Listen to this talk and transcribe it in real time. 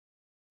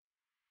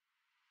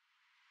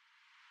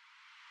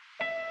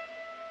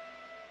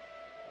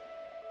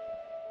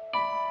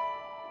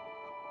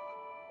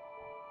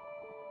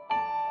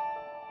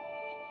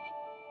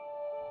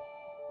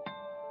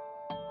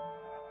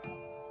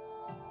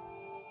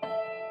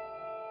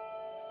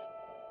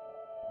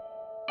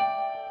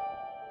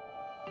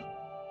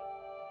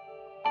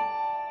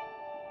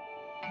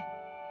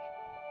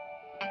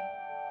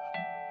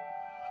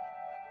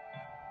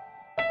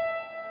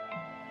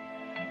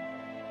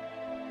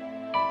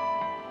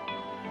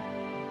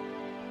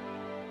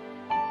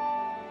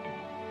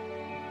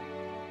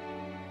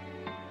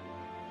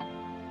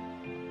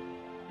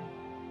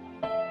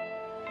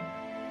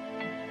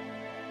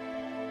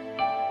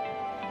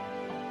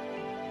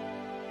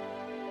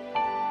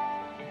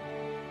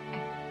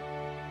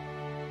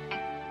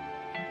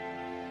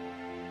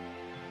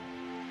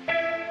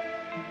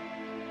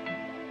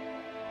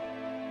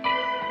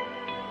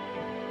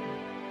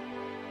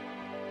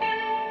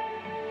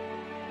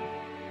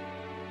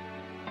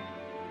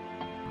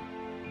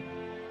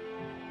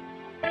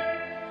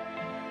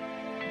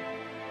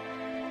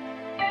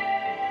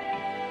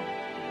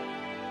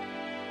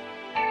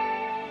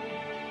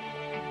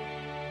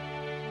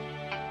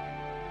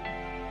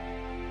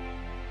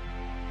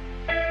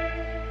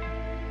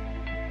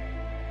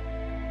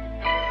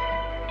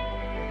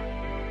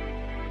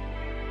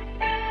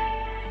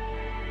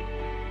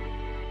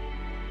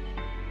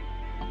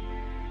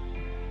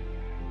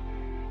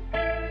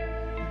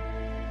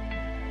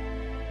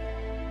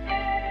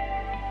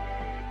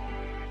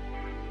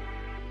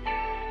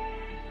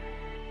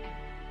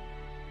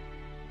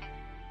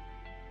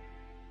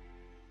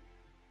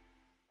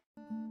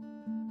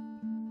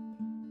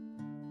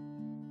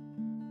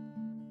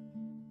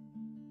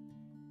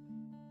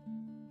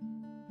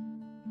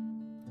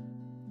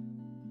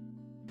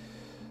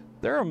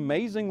They're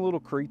amazing little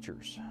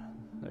creatures.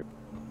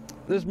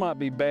 This might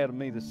be bad of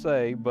me to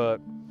say,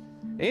 but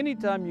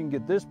anytime you can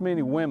get this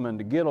many women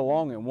to get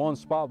along in one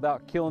spot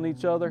without killing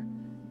each other,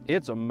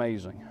 it's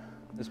amazing.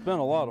 It's been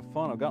a lot of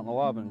fun. I've gotten a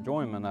lot of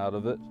enjoyment out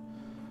of it.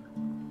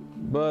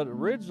 But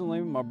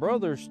originally, my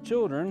brother's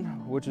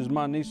children, which is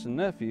my niece and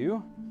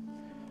nephew,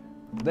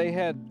 they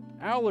had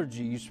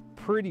allergies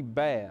pretty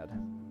bad.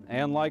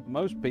 And like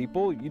most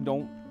people,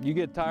 you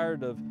get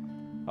tired of,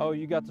 oh,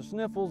 you got the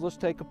sniffles, let's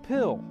take a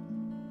pill.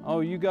 Oh,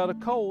 you got a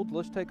cold,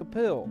 let's take a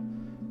pill.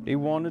 He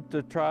wanted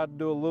to try to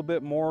do a little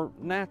bit more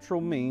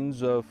natural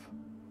means of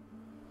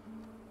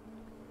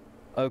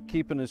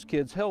keeping his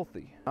kids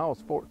healthy. I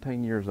was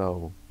 14 years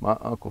old. My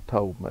uncle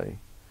told me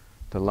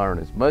to learn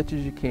as much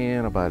as you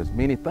can about as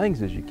many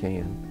things as you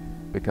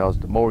can, because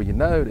the more you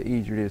know, the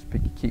easier it is to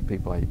keep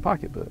people in your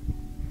pocketbook.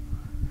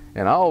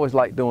 And I always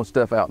liked doing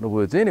stuff out in the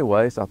woods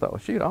anyway, so I thought, well,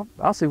 shoot,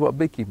 I'll see what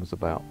beekeeping's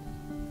about.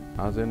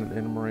 I was in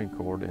the Marine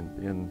Corps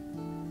in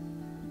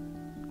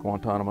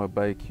Guantanamo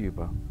Bay,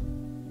 Cuba.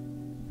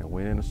 I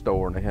went in a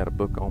store and they had a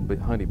book on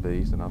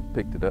honeybees, and I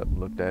picked it up and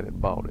looked at it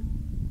and bought it.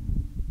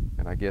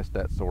 And I guess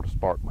that sort of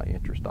sparked my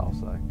interest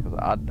also, because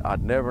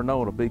I'd never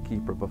known a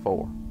beekeeper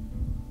before.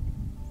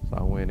 So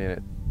I went in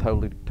it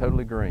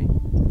totally green,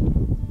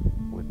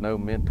 with no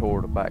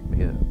mentor to back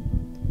me up.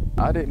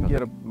 I didn't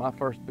get my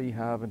first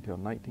beehive until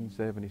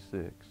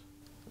 1976.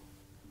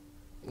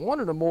 One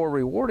of the more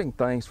rewarding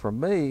things for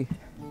me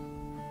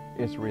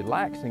is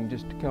relaxing,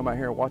 just to come out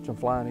here and watch them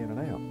flying in and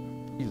out.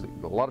 Usually,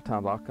 a lot of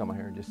times I'll come out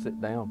here and just sit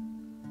down.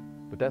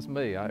 But that's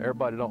me.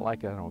 Everybody don't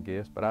like that, I don't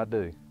guess, but I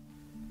do.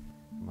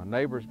 My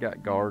neighbor's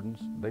got gardens.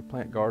 They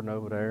plant garden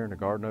over there and a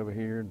garden over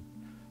here. And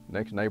the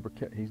next neighbor,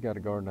 he's got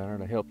a garden down there,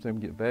 and it helps them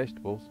get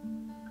vegetables.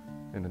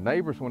 And the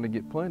neighbors, when they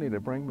get plenty, they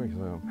bring me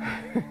some.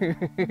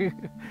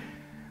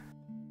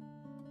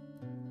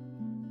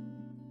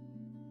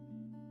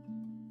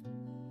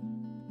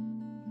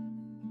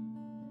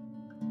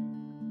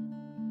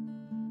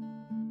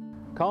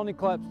 Colony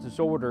collapse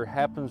disorder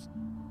happens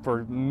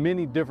for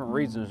many different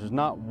reasons. There's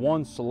not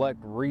one select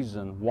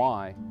reason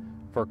why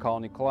for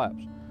colony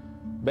collapse.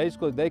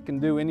 Basically, they can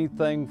do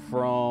anything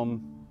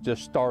from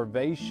just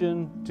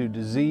starvation to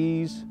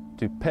disease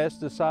to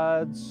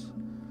pesticides.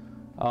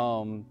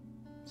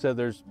 So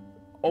there's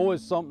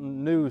always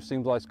something new,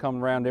 seems like it's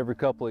coming around every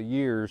couple of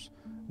years,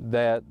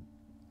 that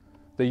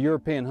the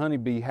European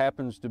honeybee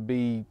happens to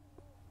be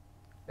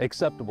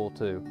acceptable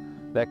to,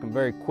 that can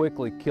very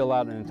quickly kill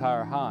out an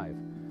entire hive.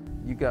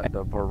 You got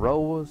the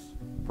varroas,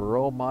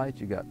 varroa mites,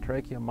 you got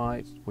trachea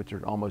mites, which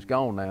are almost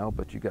gone now,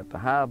 but you got the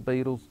hive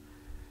beetles.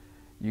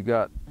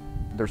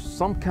 There's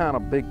some kind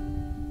of big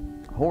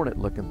hornet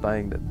looking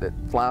thing that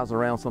flies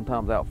around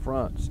sometimes out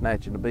front,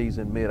 snatching the bees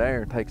in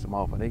midair and takes them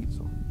off and eats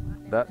them.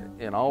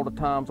 In all the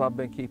times I've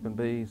been keeping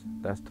bees,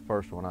 that's the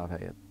first one I've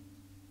had.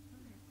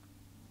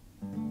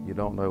 You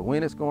don't know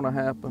when it's going to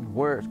happen,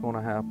 where it's going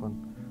to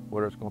happen,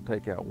 whether it's going to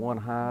take out one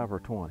hive or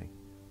 20.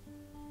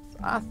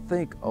 I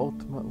think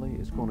ultimately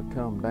it's going to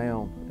come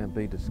down and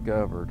be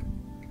discovered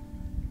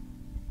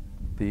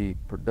the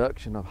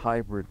production of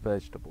hybrid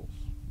vegetables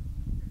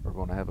are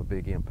going to have a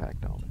big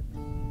impact on it.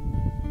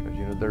 Because,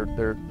 you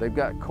know, they've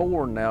got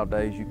corn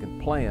nowadays you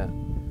can plant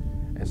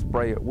and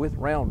spray it with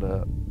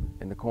Roundup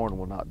and the corn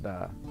will not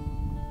die.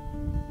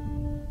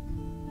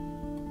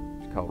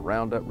 It's called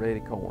Roundup Ready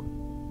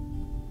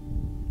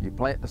corn. You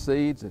plant the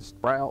seeds, it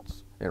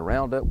sprouts, and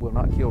Roundup will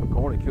not kill the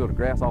corn. It'll kill the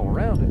grass all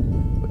around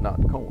it, but not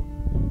the corn.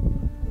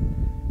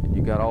 And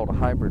you got all the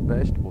hybrid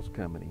vegetables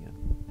coming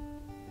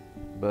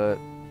in. But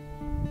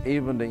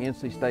even the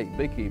NC State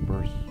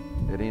beekeepers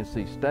at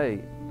NC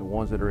State, the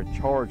ones that are in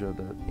charge of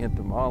the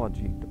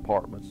entomology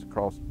departments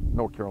across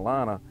North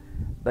Carolina,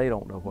 they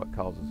don't know what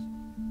causes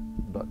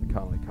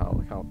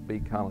bee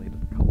colony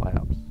to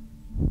collapse.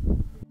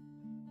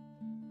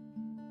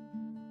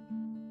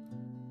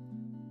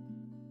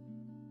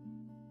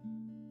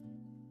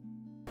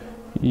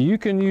 You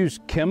can use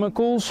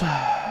chemicals,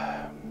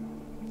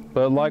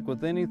 but like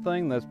with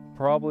anything, that's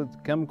probably the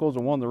chemicals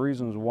are one of the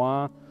reasons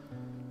why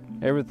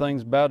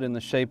everything's about in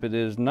the shape it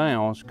is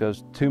now, is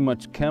because too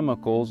much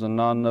chemicals and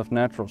not enough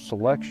natural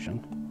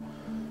selection.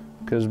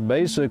 Because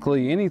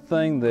basically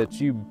anything that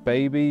you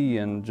baby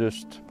and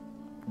just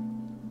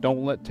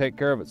don't let take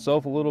care of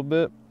itself a little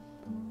bit,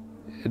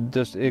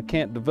 it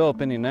can't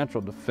develop any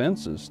natural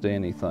defenses to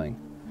anything.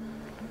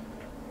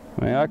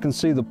 I mean, I can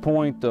see the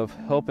point of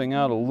helping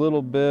out a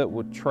little bit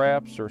with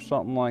traps or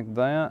something like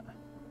that,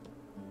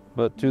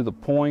 but to the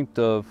point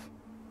of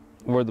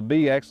where the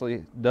bee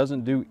actually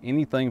doesn't do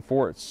anything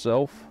for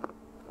itself.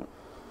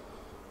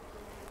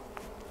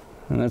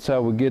 And that's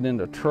how we get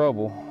into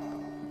trouble.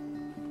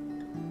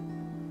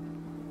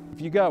 If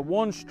you got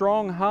one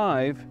strong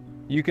hive,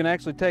 you can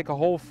actually take a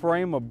whole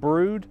frame of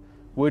brood,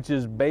 which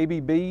is baby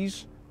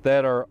bees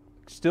that are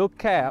still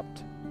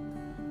capped,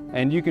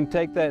 and you can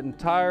take that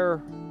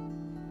entire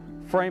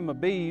frame of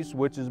bees,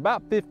 which is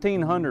about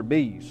 1,500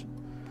 bees,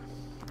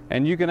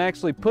 and you can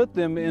actually put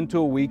them into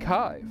a weak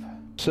hive.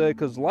 So,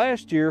 because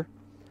last year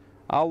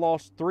I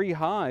lost 3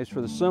 hives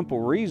for the simple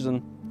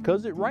reason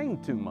because it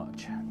rained too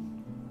much.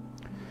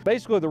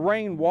 Basically, the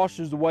rain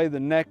washes away the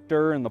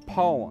nectar and the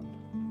pollen.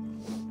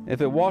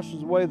 If it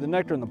washes away the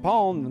nectar and the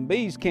pollen, the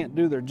bees can't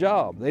do their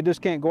job. They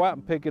just can't go out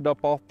and pick it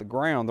up off the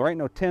ground. There ain't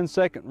no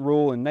 10-second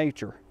rule in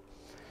nature.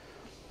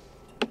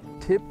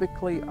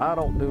 Typically, I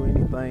don't do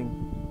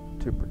anything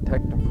to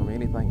protect them from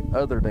anything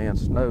other than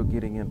snow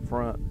getting in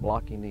front,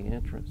 blocking the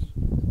entrance.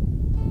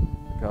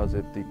 Because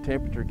if the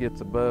temperature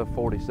gets above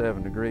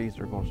 47 degrees,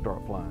 they're going to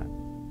start flying.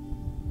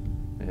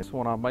 And this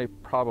one I may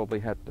probably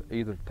have to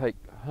either take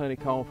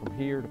honeycomb from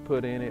here to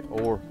put in it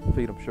or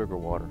feed them sugar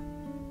water.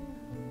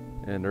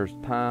 And there's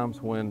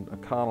times when a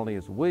colony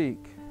is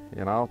weak,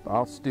 and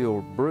I'll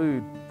still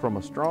brood from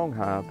a strong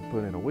hive to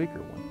put in a weaker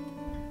one.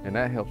 And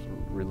that helps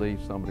relieve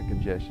some of the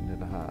congestion in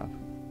the hive.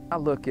 I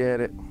look at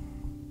it,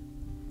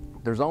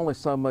 there's only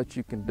so much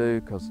you can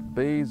do because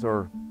bees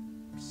are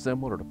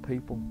similar to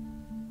people.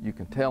 You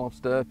can tell them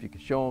stuff, you can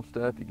show them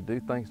stuff, you can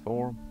do things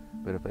for them,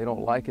 but if they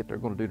don't like it, they're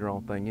going to do their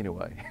own thing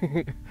anyway.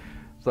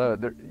 So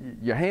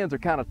your hands are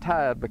kind of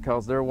tied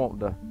because they're wanting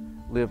to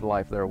live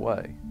life their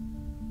way.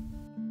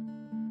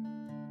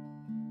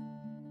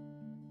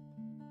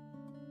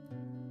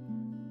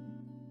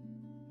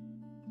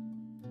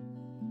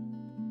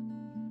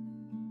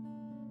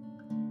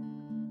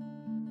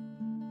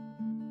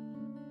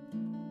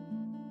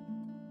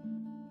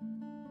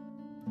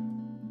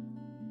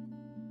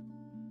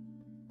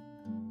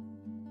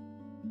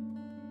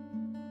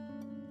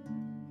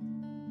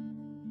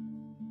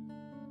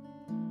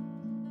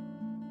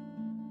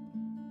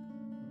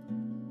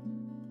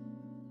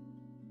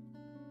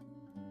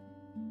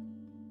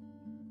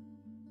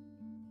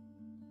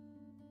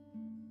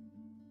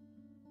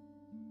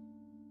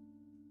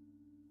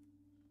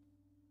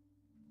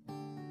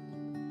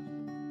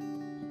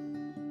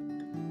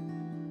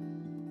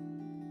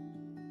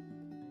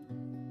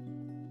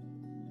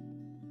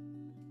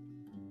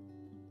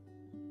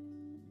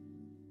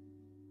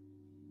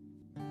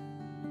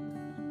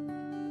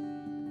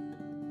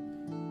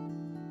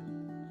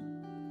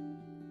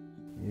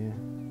 Yeah.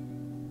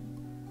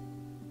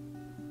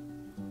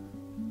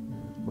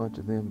 A bunch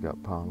of them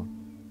got pollen.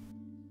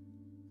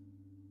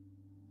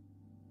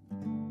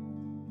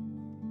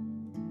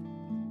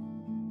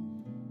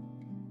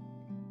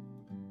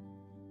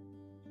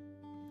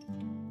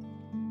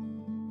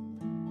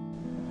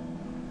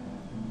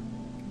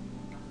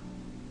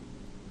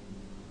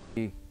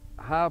 The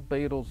hive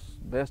beetles,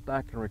 best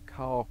I can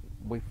recall,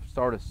 we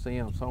started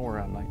seeing them somewhere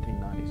around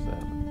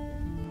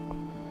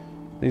 1997.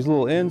 These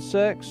little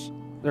insects,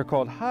 they're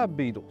called hive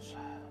beetles.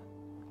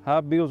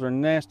 Hive beetles are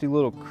nasty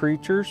little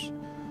creatures.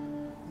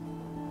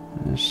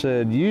 It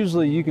said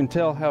usually you can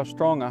tell how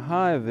strong a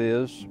hive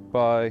is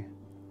by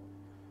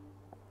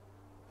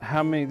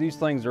how many of these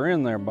things are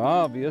in there. By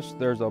obvious,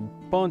 there's a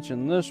bunch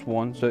in this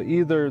one. So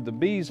either the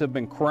bees have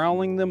been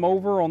crowling them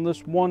over on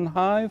this one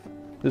hive,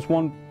 this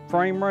one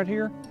frame right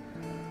here,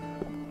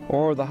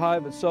 or the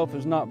hive itself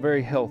is not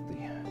very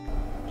healthy.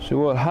 So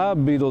what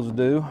hive beetles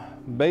do,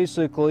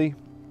 basically,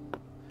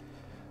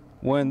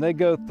 when they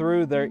go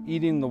through, they're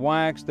eating the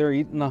wax, they're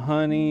eating the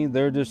honey,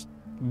 they're just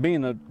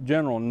being a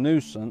general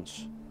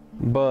nuisance.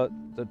 But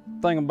the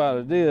thing about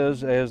it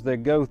is, as they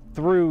go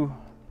through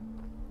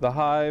the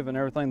hive and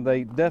everything,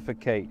 they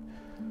defecate,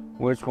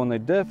 which when they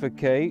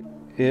defecate,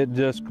 it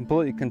just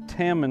completely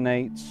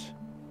contaminates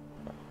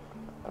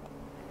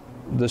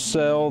the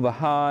cell, the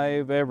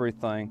hive,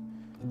 everything.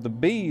 The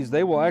bees,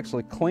 they will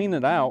actually clean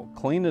it out,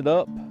 clean it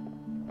up,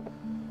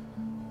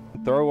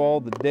 throw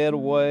all the dead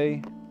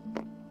away.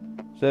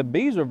 So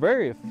bees are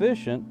very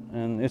efficient,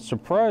 and it's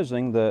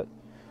surprising that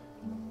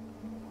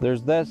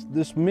there's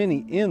this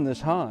many in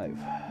this hive.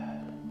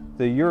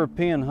 The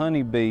European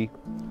honeybee,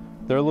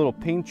 their little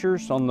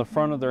pinchers on the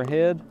front of their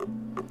head,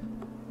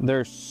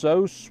 they're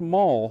so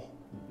small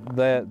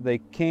that they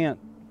can't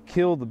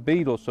kill the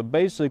beetle. So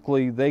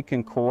basically they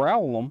can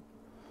corral them,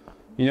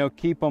 you know,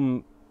 keep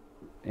them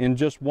in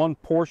just one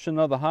portion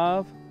of the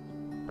hive.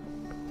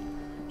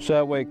 So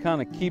that way it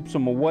kind of keeps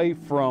them away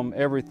from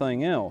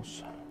everything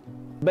else.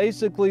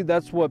 Basically,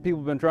 that's what people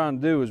have been trying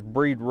to do, is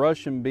breed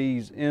Russian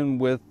bees in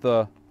with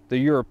the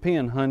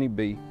European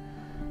honeybee.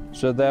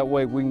 So that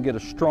way we can get a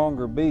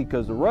stronger bee,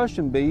 because the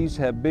Russian bees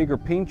have bigger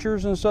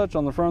pinchers and such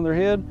on the front of their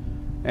head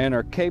and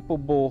are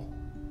capable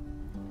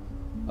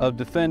of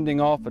defending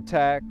off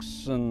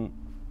attacks and,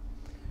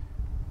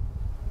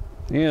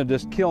 you know,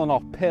 just killing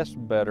off pests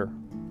better.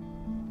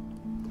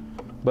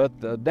 But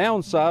the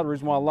downside, the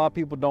reason why a lot of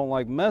people don't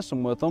like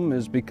messing with them,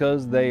 is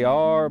because they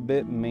are a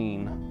bit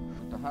mean.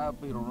 The hive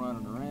beetle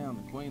running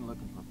around, the queen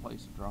looking for a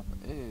place to drop an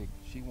egg,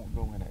 she won't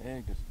go in an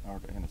egg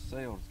or in a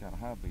cell that's got a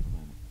hive beetle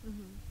in it.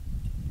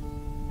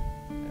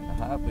 And the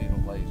hive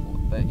beetle lays,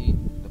 they eat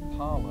the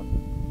pollen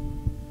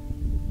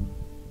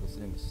that's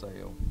in the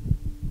cell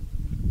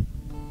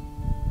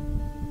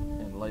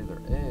and lay their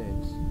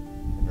eggs,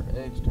 and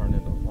their eggs turn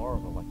into a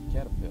larva like a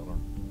caterpillar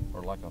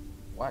or like a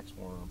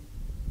waxworm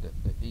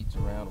that eats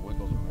around,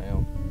 wiggles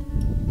around,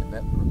 and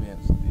that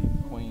prevents the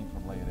queen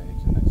from laying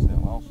eggs in that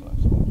cell also.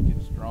 So when you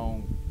get a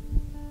strong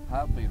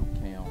hive beetle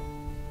count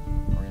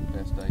or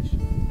infestation,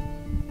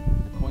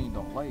 infestation. The queen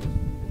don't lay as much.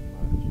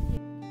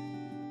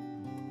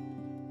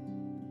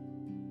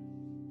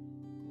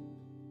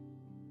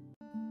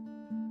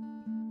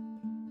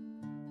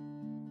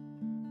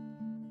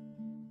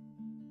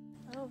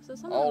 Oh, so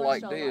some All of them are like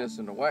still this,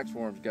 and the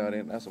waxworms got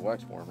in. That's a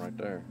waxworm right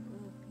there.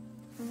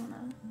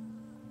 alive.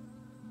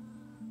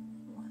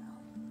 Wow.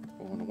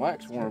 But when the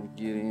waxworms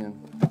get in,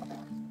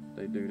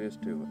 they do this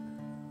to it.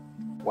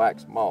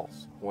 Wax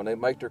moths. When they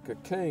make their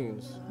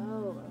cocoons,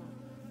 Oh.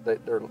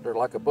 they're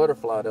like a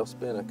butterfly. They'll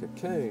spin a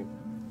cocoon,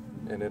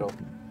 and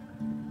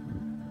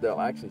they'll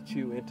actually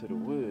chew into the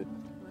wood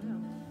Wow.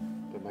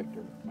 to make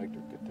their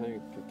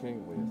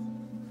cocoon with.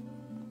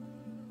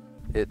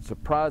 It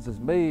surprises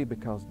me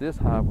because this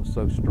hive was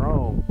so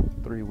strong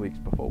 3 weeks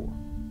before.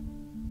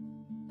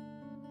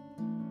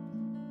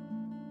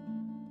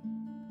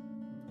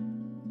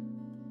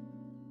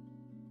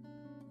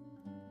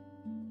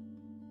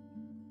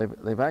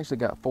 They've actually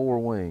got 4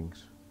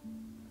 wings.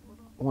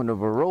 When the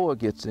varroa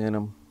gets in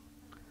them,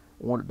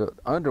 one of the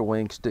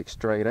underwings sticks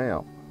straight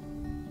out.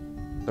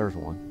 There's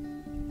one.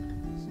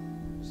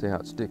 See how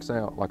it sticks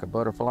out like a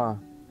butterfly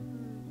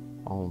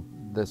on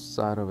this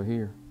side over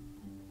here?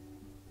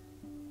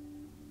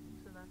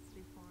 So that's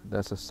deformed.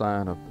 That's a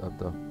sign of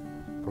the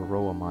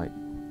varroa mite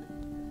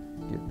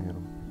getting in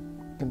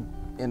them.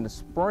 In the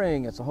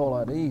spring, it's a whole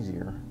lot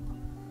easier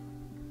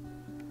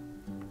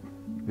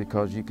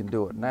because you can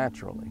do it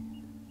naturally.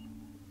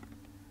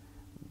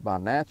 By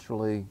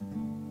naturally,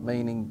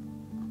 meaning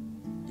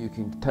you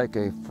can take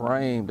a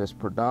frame that's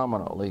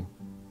predominantly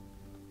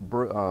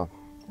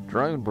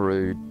drone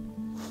brood.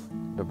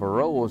 The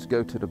varroas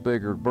go to the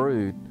bigger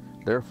brood,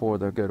 therefore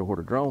they'll go to where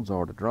the drones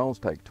are. The drones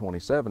take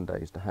 27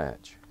 days to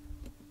hatch.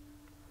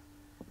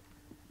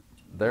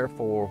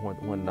 Therefore,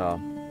 when the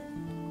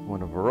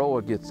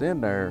varroa gets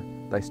in there,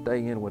 they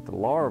stay in with the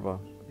larva,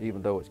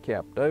 even though it's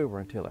capped over,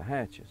 until it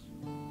hatches.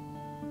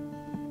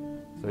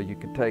 So you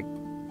can take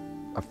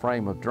a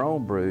frame of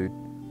drone brood,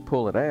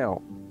 pull it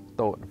out,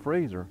 throw it in the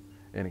freezer,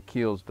 and it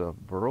kills the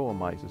varroa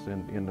mites that's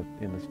in the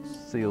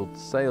sealed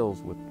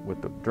cells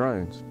with the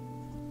drones.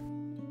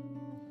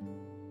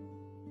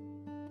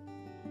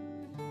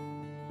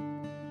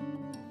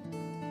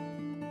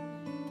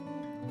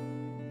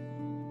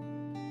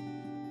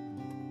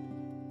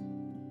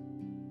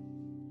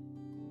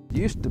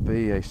 Used to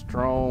be a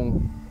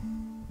strong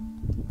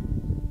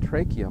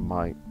trachea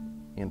mite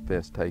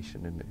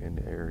infestation in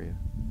the area.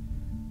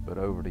 But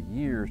over the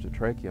years, the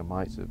trachea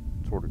mites have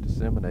sort of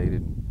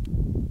disseminated,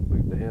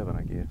 moved to heaven,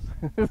 I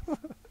guess.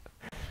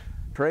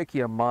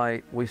 Trachea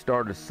mite, we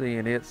started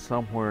seeing it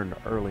somewhere in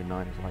the early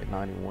 90s, like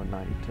 91,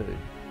 92.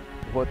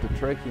 What the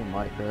trachea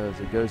mite does,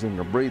 it goes in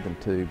the breathing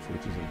tubes,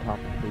 which is on top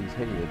of the bee's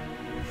head,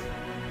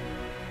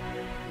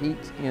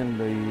 eats in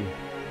the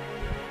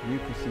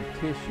mucousy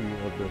tissue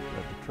of the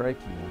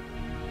trachea,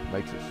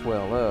 makes it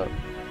swell up,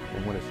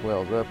 and when it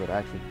swells up, it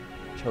actually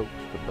chokes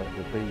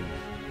the bees.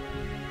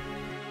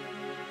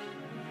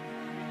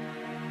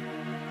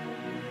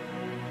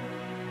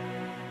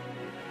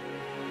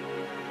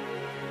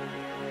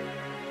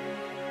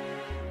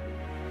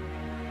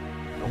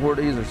 Where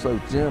these are so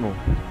gentle,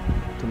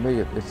 to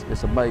me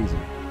it's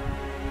amazing.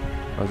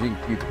 Because you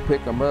can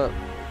pick them up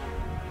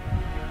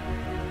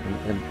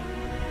and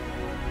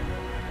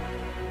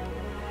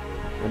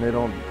they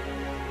don't,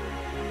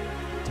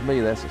 to me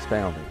that's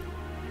astounding.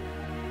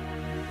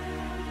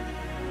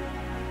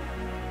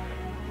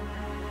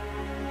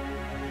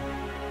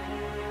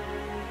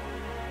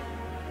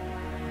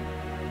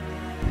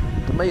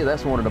 To me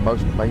that's one of the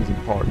most amazing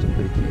parts of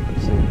beekeeping,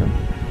 seeing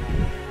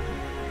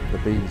the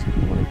bees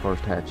when they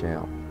first hatch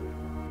out.